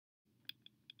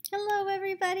Hello,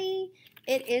 everybody.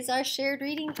 It is our shared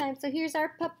reading time. So here's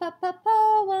our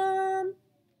poem.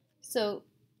 So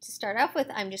to start off with,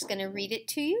 I'm just going to read it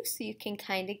to you so you can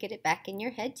kind of get it back in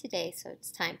your head today. So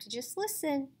it's time to just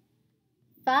listen.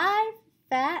 5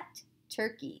 fat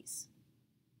turkeys.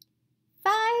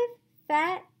 5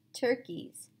 fat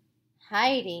turkeys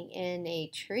hiding in a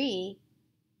tree.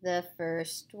 The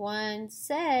first one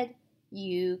said,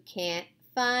 "You can't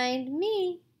find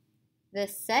me." The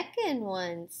second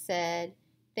one said,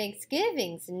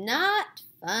 "Thanksgiving's not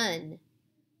fun."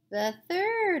 The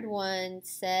third one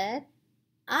said,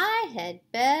 "I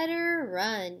had better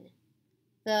run."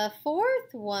 The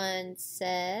fourth one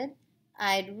said,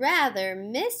 "I'd rather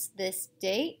miss this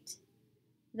date."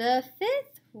 The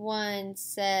fifth one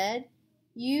said,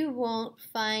 "You won't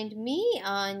find me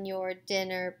on your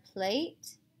dinner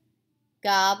plate."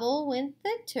 Gobble went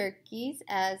the turkeys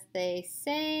as they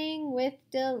sang with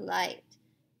delight,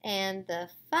 and the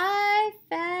 5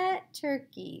 fat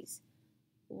turkeys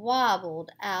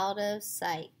wobbled out of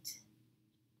sight.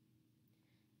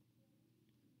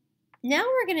 Now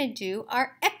we're going to do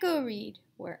our echo read,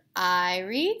 where I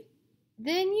read,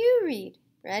 then you read.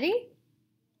 Ready?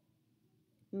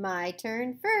 My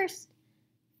turn first.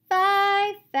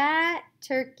 5 fat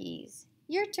turkeys.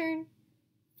 Your turn.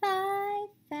 5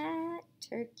 fat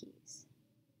turkeys.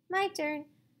 My turn.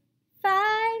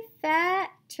 5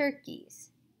 fat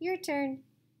turkeys. Your turn.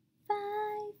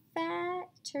 5 fat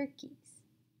turkeys.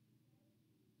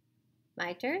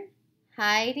 My turn.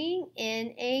 Hiding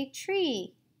in a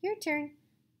tree. Your turn.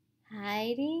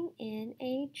 Hiding in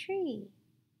a tree.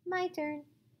 My turn.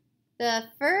 The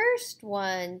first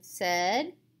one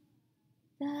said,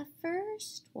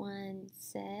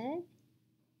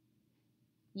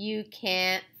 "You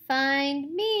can't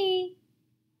find me."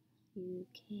 You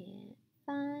can't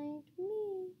find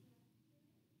me.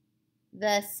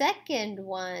 The second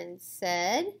one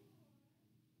said,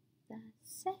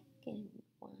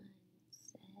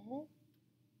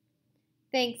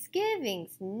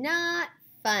 "Thanksgiving's not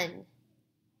fun."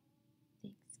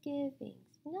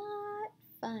 Thanksgiving's not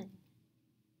fun.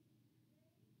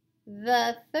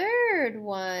 The third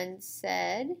one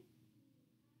said,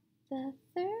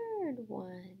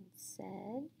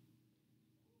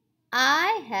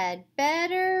 "I had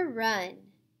better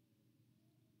run."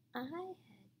 I had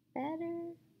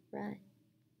better run.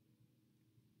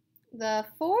 The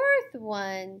fourth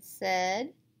one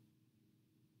said,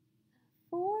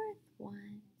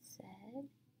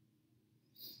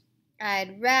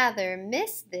 "I'd rather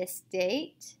miss this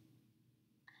date."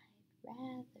 I'd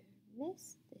rather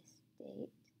miss this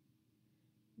date.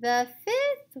 The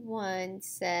fifth one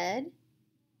said,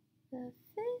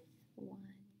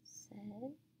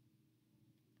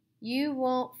 "You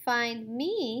won't find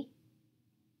me."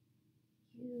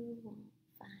 You won't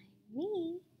find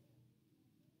me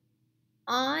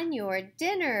on your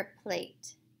dinner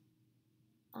plate.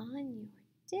 On your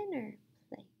dinner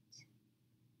plate.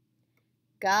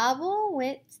 Gobble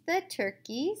went the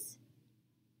turkeys.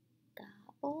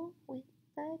 Gobble went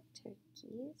the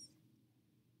turkeys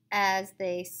as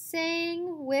they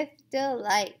sang with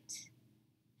delight.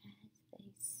 As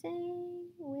they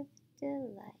sang with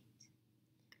delight.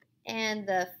 And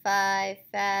the 5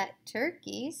 fat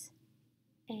turkeys,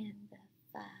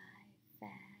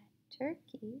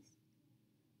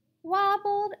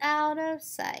 wobbled out of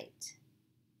sight.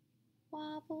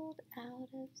 Wobbled out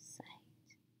of sight.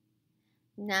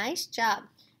 Nice job.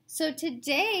 So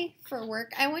today for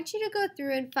work, I want you to go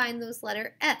through and find those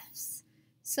letter F's.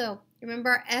 So remember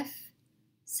our F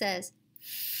says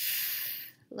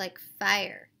like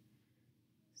fire.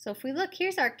 So if we look,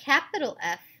 here's our capital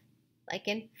F, like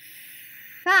in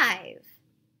 5.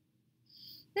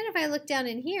 Then if I look down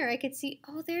in here, I could see,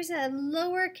 oh, there's a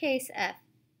lowercase f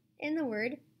in the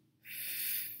word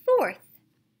fourth.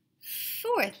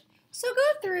 Fourth. So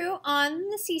go through on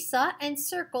the seesaw and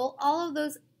circle all of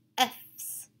those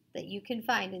F's that you can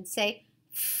find and say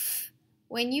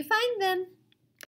when you find them.